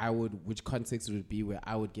which context it would be where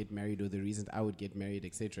I would get married or the reason I would get married,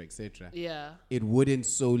 etc., etc. Yeah. It wouldn't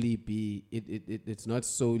solely be, it's not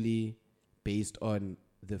solely based on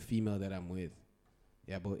the female that I'm with.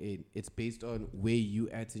 Yeah, but it's based on where you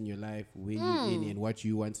at in your life, where you in and what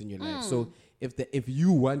you want in your life. So if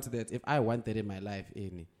you want that, if I want that in my life,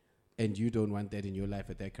 and you don't want that in your life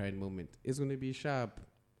at that current moment, it's going to be sharp.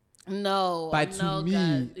 No, but to me,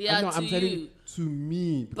 God. Yeah, I'm telling you, to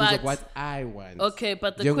me, because of what I want. Okay,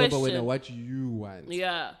 but the question, what you want.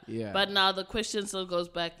 Yeah. But now the question still goes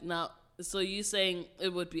back. Now, so you saying it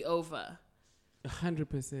would be over?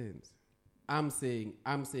 100%. I'm saying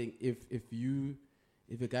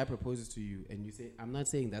if a guy proposes to you and you say, I'm not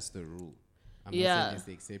saying that's the rule. I'm not saying that's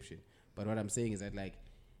the exception. But what I'm saying is that, like,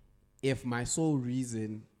 if my sole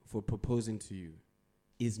reason for proposing to you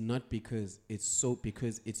is not because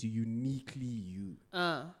it's uniquely you,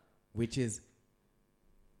 which is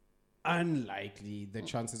unlikely. The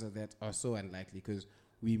chances of that are so unlikely because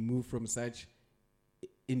we move from such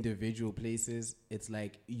individual places. It's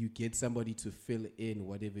like you get somebody to fill in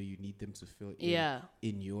whatever you need them to fill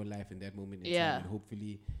in your life in that moment in time, and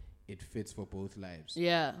hopefully it fits for both lives.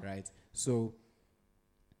 Yeah. Right. So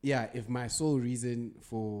yeah, if my sole reason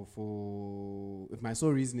if my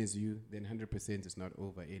sole reason is you, then 100% it's not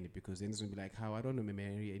over any, because then it's gonna be like, how I don't want to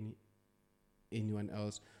marry anyone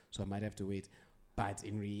else, so I might have to wait. But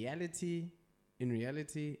in reality,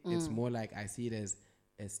 it's more like I see it as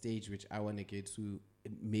a stage which I want to get to.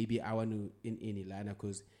 Maybe I want to in Ilana,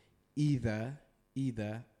 because either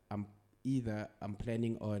I'm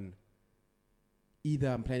planning on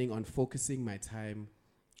focusing my time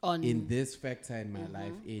on in this factor in my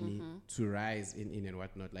life to rise in and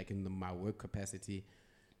whatnot, like in my work capacity,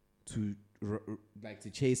 to like to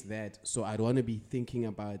chase that. So I don't want to be thinking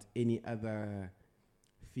about any other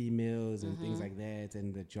females and things like that,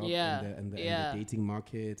 and the job and the dating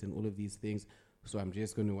market and all of these things. So I'm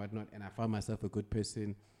just going to whatnot, and I found myself a good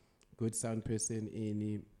person, good sound person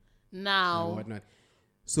in now and whatnot.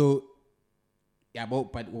 So yeah,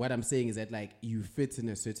 but what I'm saying is that, like, you fit in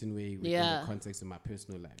a certain way within the context of my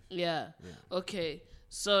personal life. Yeah. Okay.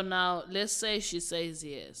 So now let's say she says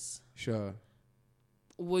yes. Sure.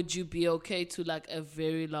 Would you be okay to like a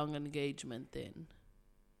very long engagement then?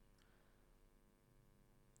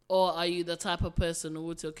 Or are you the type of person who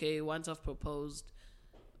would, okay, once I've proposed,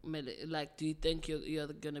 like, do you think you're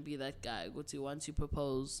gonna be that guy? Once you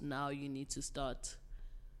propose, now you need to start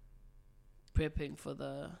prepping for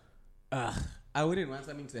the... I wouldn't want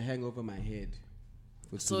something to hang over my head.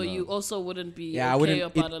 So you also wouldn't be okay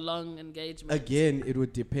about a long engagement? Again, it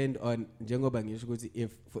would depend on...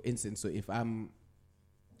 If, for instance, so if I'm...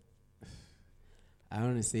 I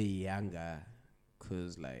don't want to say younger,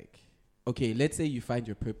 because, like... Okay, let's say you find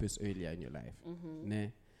your purpose earlier in your life.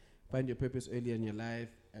 Find your purpose earlier in your life,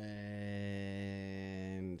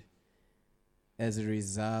 and as a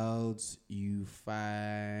result,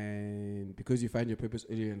 because you find your purpose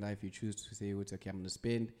earlier in life, you choose to say, okay, I'm going to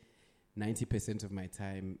spend 90% of my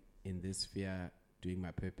time in this sphere doing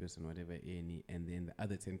my purpose and whatever, and then the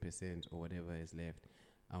other 10% or whatever is left,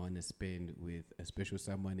 I want to spend with a special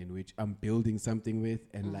someone in which I'm building something with,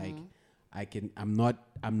 and like I'm not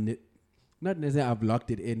necessarily I've locked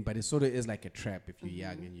it in, but it sort of is like a trap if you're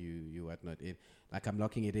young and you whatnot in. Like I'm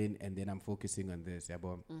locking it in and then I'm focusing on this.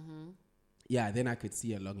 Yeah, then I could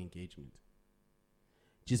see a long engagement.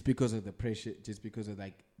 Just because of the pressure, just because of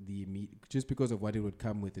like just because of what it would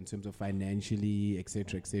come with in terms of financially,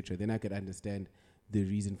 etc., etc. Then I could understand the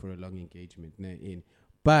reason for a long engagement.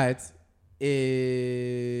 But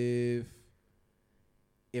if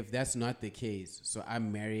that's not the case, so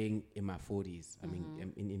I'm marrying in my 40s. I mean,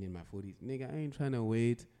 I'm in my 40s. Nigga, I ain't trying to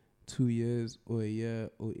wait 2 years or a year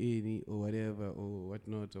or any or whatever or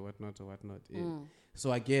whatnot.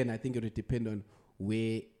 So again, I think it would depend on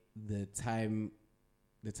where the time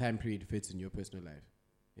period fits in your personal life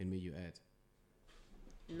and where you at.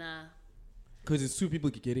 Nah. Because it's two people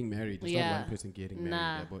getting married. It's not one person getting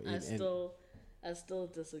married. I still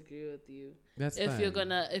disagree with you. That's if fine.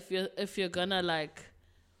 if you're gonna like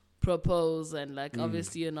propose and like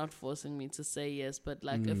obviously you're not forcing me to say yes, but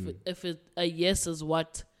like if a yes is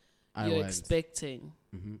what I you're want. expecting,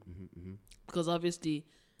 because obviously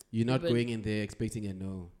You're not Even- going in there expecting a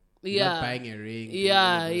no. You're Yeah. not buying a ring. doing Yeah,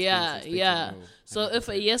 all of those things yeah, expecting yeah. a no. So if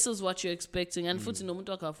a 100%. yes is what you're expecting, and futhi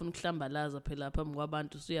nomuntu akafuna ukuhlambalaza phela phambi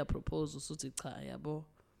kwabantu usuyapropose usuthi cha yabo.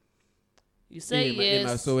 You say Ema,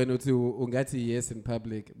 yes. so when uthi ungathi yes in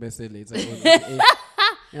public, bese later on, uthi, "Eh,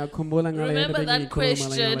 ngiyakhumbula ngale Remember nto that bengiyikhuluma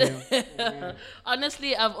question. leyo."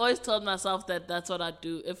 Honestly, I've always told myself that that's what I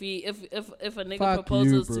do. If a nigga Fuck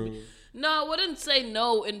proposes you, to bro. me, no, I wouldn't say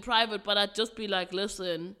no in private, but I'd just be like,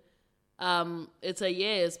 listen, it's a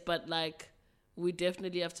yes, but like we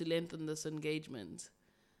definitely have to lengthen this engagement.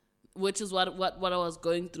 Which is what I was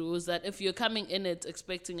going through, is that if you're coming in it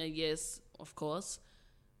expecting a yes, of course,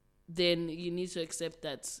 then you need to accept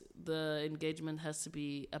that the engagement has to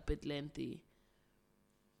be a bit lengthy.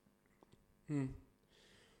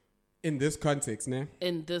 In this context, ne?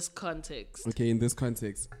 In this context, Okay, in this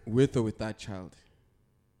context, with or without child?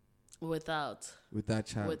 without. Without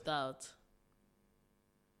child.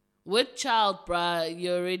 With child, bruh,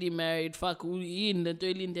 you're already married. Fuck, in the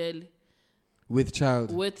toilet. With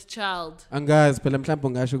child. With child. Angazi phela mhlawumbe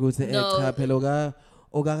ungasho ukuthi No. cha phela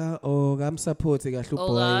okamsupport kahle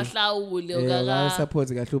uboy. Okahlawule, Okamsupport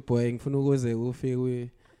kahle uboy ngifuna ukuze ufike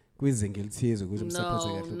kwizinga elithize ukuze umsupport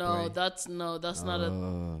kahle uboy. that's not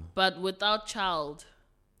a. But without child,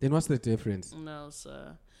 Then what's the difference? no,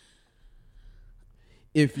 sir.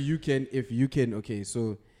 If you can, okay,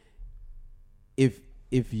 so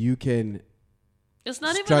if you can, It's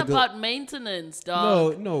not Struggle. even about maintenance,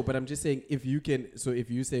 dog. no, but I'm just saying if you can, so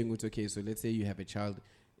if you're saying it's okay, so let's say you have a child,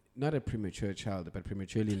 not a premature child, but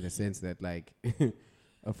prematurely in the sense that like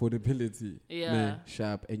affordability, Yeah.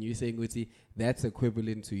 sharp, and you're saying Uti, that's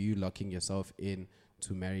equivalent to you locking yourself in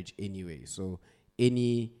to marriage anyway. So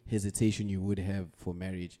any hesitation you would have for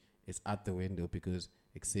marriage is out the window because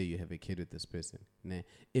like say you have a kid with this person. Nah.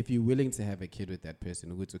 If you're willing to have a kid with that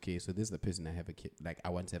person, it's okay. So this is the person I have a kid, like I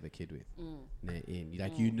want to have a kid with. Nah, and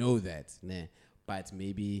like you know that, nah. But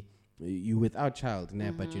maybe you without child,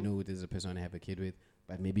 nah. But you know this is a person I have a kid with.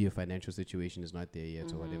 But maybe your financial situation is not there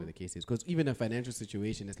yet, or whatever the case is. Because even a financial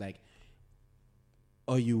situation is like,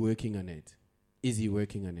 are you working on it? Is he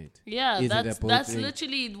working on it? Yeah, Is it a that's both thing?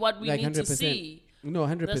 literally what we Like need to 100%. see. No,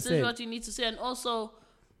 100%. That's literally what you need to see, and also,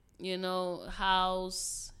 you know,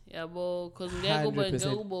 house, yabo, because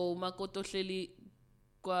 100%. makoto hleli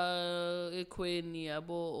kwa ekweni yabo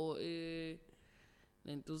or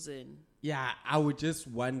lentuzeni. Yeah, I would just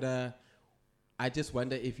wonder. I just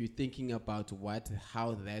wonder if you're thinking about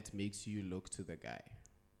how that makes you look to the guy.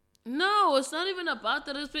 No, it's not even about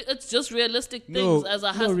that. It's just realistic things as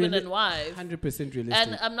a husband and wife. 100% realistic.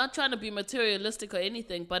 And I'm not trying to be materialistic or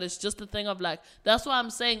anything, but it's just the thing of like, that's why I'm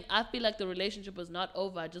saying I feel like the relationship is not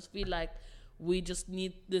over. I just feel like we just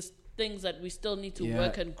need these things that we still need to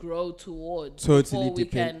work and grow towards. Totally before we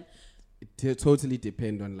depend. can. Totally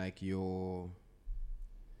depend on like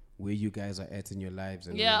where you guys are at in your lives.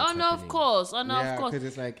 And Yeah, what's oh no, of happening. course. Oh no, Yeah, of course. because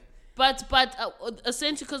it's like, But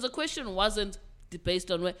essentially, because the question wasn't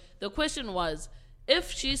based on where, the question was,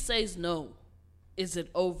 if she says no, is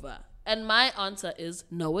it over? And my answer is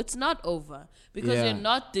no, it's not over, because Yeah. you're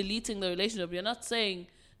not deleting the relationship. You're not saying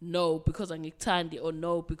no because I'm Tandy or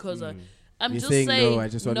no because I'm you're just saying saying no, I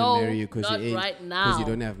just want no, to marry you because not you ain't, right now. because you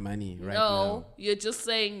don't have money right now. No, you're just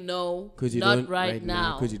saying no, Because you not don't right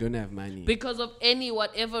now. because you don't have money. Because of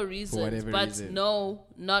whatever reason, whatever but reason. no,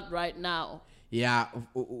 not right now. Yeah,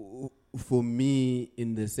 for me,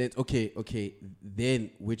 in the sense, okay, then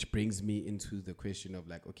which brings me into the question of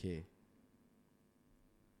like, okay,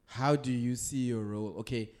 how do you see your role?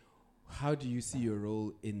 Okay, how do you see your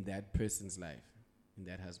role in that person's life, in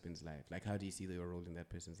that husband's life? Like, how do you see your role in that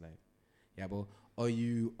person's life? Yeah, but do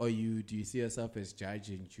you see yourself as judge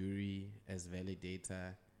and jury, as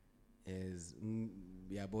validator, as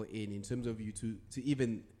in terms of you to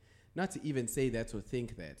even, not to even say that or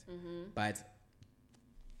think that, but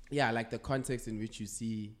yeah, like the context in which you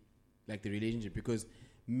see like the relationship, because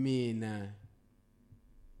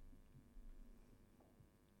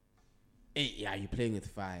you're playing with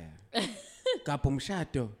fire.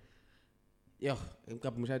 Kapumshato. Yo,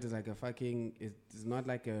 kapumshato is like a fucking, it's not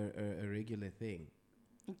like a regular thing.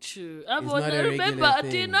 True. not a regular Do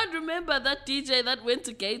you thing. not remember that DJ that went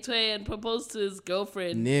to Gateway and proposed to his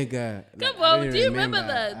girlfriend? Nigga. Come I on, don't do you remember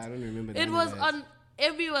remember. that? I don't remember that. It was on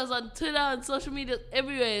everywhere, on Twitter, on social media,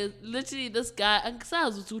 everywhere. Literally, this guy, and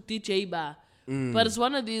DJ Ba, But it's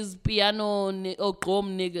one of these piano or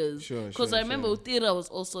gqom niggas. Sure, Because I remember Utira was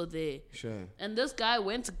also there. Sure. And this guy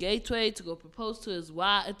went to Gateway to go propose to his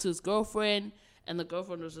wife, to his girlfriend, and the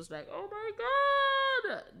girlfriend was just like, "Oh my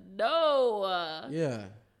god, no." Yeah.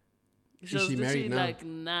 She Is was she married literally now? like,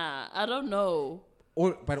 "Nah, I don't know."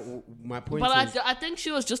 But my point But is, I think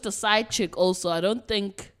she was just a side chick. Also, I don't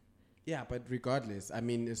think. yeah, but regardless, I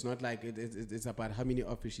mean, it's not like it's about how many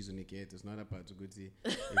offers she's gonna get. It's not about Tuguti.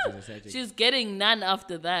 She's getting none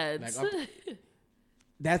after that. Like,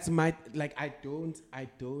 that's my like. I don't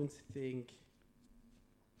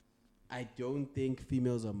think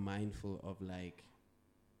females are mindful of like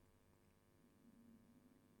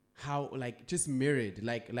how like just mirrored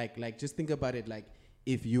like just think about it like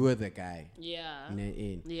if you were the guy. Yeah.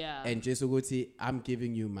 Yeah. And just Uguti, I'm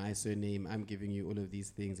giving you my surname. I'm giving you all of these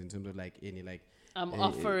things in terms of like any like. I'm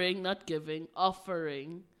offering, not giving.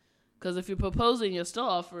 Offering, because if you're proposing, you're still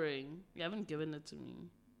offering. You haven't given it to me.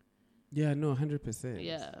 Yeah. No. 100%.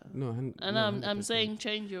 Yeah. No. And no, I'm 100%. saying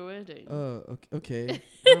change your wording. Oh. Okay.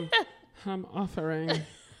 I'm offering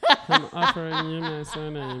you my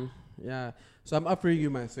surname. Yeah. So I'm offering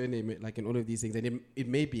you my surname, like in all of these things, and it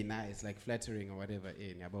may be nice, like flattering or whatever,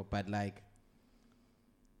 but like,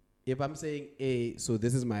 if I'm saying, hey, so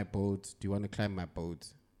this is my boat, do you want to climb my boat?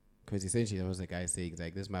 Because essentially that was the guy saying,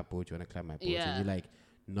 like, this is my boat, you want to climb my boat? Yeah. And you're like,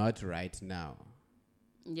 not right now.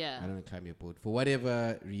 Yeah. I don't want to climb your boat. For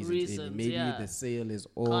whatever reasons. Maybe the sail is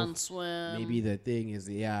off. Can't swim. Maybe the thing is,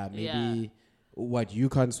 what, you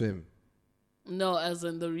can't swim? No, as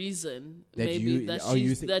in the reason That maybe you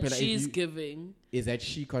she's giving is that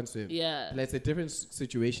she can't swim. Yeah. But it's a different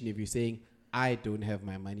situation if you're saying I don't have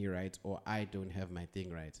my money right or I don't have my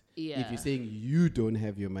thing right. Yeah. If you're saying you don't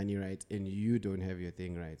have your money right and you don't have your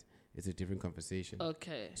thing right, it's a different conversation.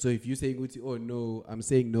 Okay. So if you're saying, oh no, I'm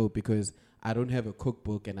saying no because I don't have a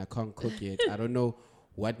cookbook and I can't cook yet. I don't know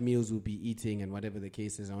what meals we'll be eating and whatever the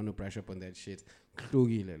case is. I want to brush up on that shit.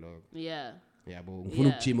 Yeah. Yabo ngifuna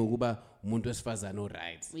ukujima ukuba umuntu wesifazane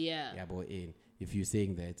right. Yeah. Yabo if you're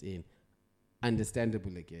saying that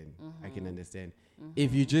understandable again. I can understand.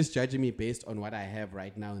 If you're just judging me based on what I have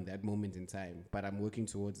right now in that moment in time, but I'm working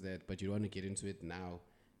towards that, but you want to get into it now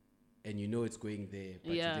and you know it's going there,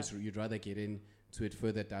 but you'd rather get into it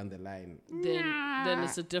further down the line. Then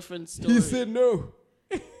it's a different story. He said no.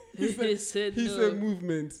 He said no. He said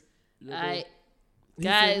movement.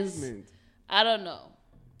 Guys, I don't know.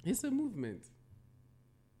 It's a movement.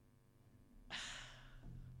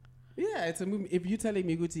 Yeah, it's a movement. If you're telling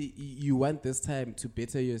me, Guti, you want this time to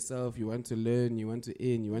better yourself, you want to learn, you want to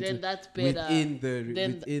that's better. Within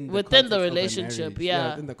the relationship,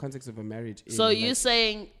 yeah. Within the context of a marriage. So you're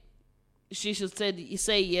saying she should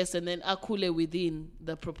say yes and then akule within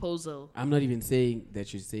the proposal. I'm not even saying that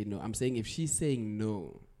she should say no. I'm saying if she's saying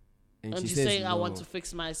no, and she's saying I want to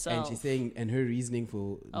fix myself, and she's saying and her reasoning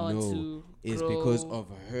for no is because of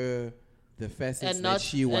her. The facets that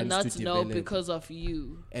she wants to develop. And not know because of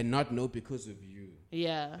you. And not know because of you.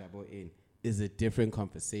 Yeah. Is a different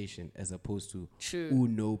conversation as opposed to who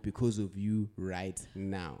know because of you right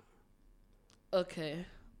now. Okay.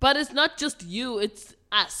 But it's not just you, it's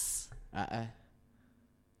us.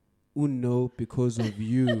 Who know because of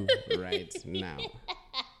you right now.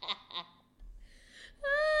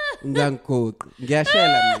 Ngiyashela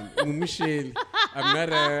mina ngumsheli. I'm not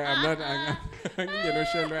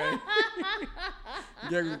ngiyashela right.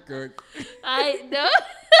 Ngiyagugud. I know.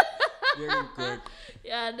 Ngiyagugud.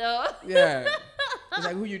 Yeah, no. Yeah. It's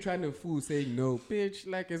like who you trying to fool saying no, bitch,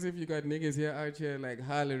 like as if you got niggas here out here like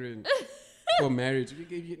hollering for marriage.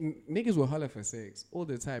 Niggas will holler for sex all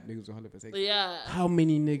the time. Niggas will holler for sex. Yeah. How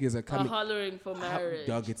many niggas are coming? Hollering for marriage.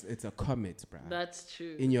 Dog, it's a comet, bro. That's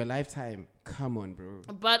true. In your lifetime, come on, bro.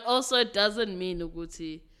 But also, it doesn't mean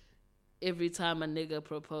Uguti. Every time a nigga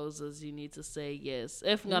proposes, you need to say yes.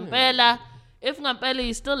 If ngampela,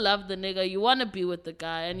 you still love the nigga, you want to be with the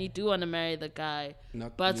guy, and you do want to marry the guy.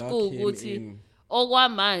 But school Uguti. It's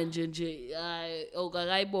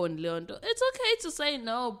okay to say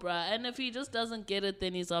no, bruh. And if he just doesn't get it,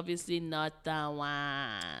 then he's obviously not the one.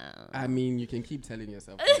 I mean, you can keep telling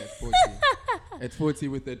yourself that at 40. At 40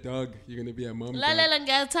 with a dog, you're going to be a mom dog. You're going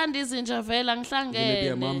to be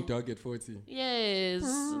a mom dog at 40. Yes.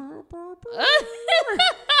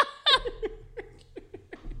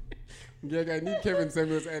 Yeah, I need Kevin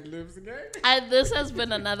Samuels ad-libs again. This has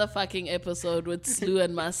been another fucking episode with Slew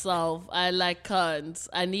and myself. I can't.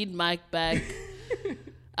 I need Mike back.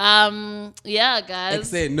 Yeah, guys.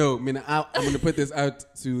 Say no. I mean, I'm going to put this out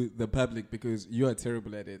to the public because you are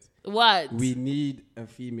terrible at it. What? We need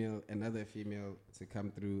another female to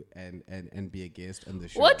come through and be a guest on the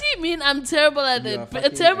show. What do you mean I'm terrible at You it? are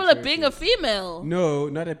fucking Terrible at being a atrocious. female? No,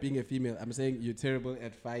 not at being a female. I'm saying you're terrible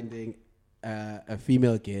at finding a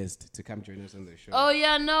female guest to come join us on the show. Oh,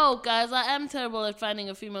 yeah, no, guys. I am terrible at finding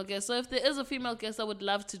a female guest. So if there is a female guest that would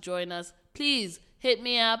love to join us, please hit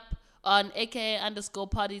me up on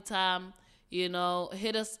aka_partytime. You know,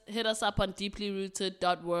 hit us up on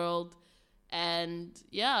deeplyrooted.world. And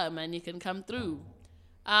yeah, man, you can come through.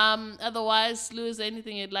 Otherwise, Lou, is there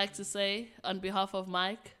anything you'd like to say on behalf of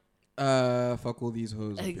Mike? Fuck all these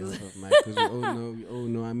hoes on behalf of Mike, because we all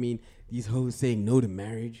know. I mean, these hoes saying no to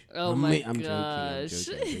marriage. Oh I'm my joking. I'm gosh.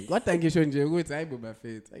 joking. What thank you, Shonje? What's I my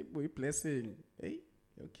faith? I boy blessing. Hey,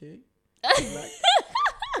 okay.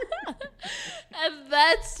 And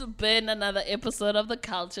that's been another episode of The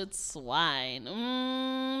Cultured Swine.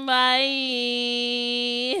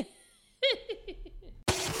 Bye.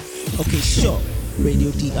 Okay, sure.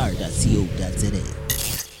 RadioDR.co.za.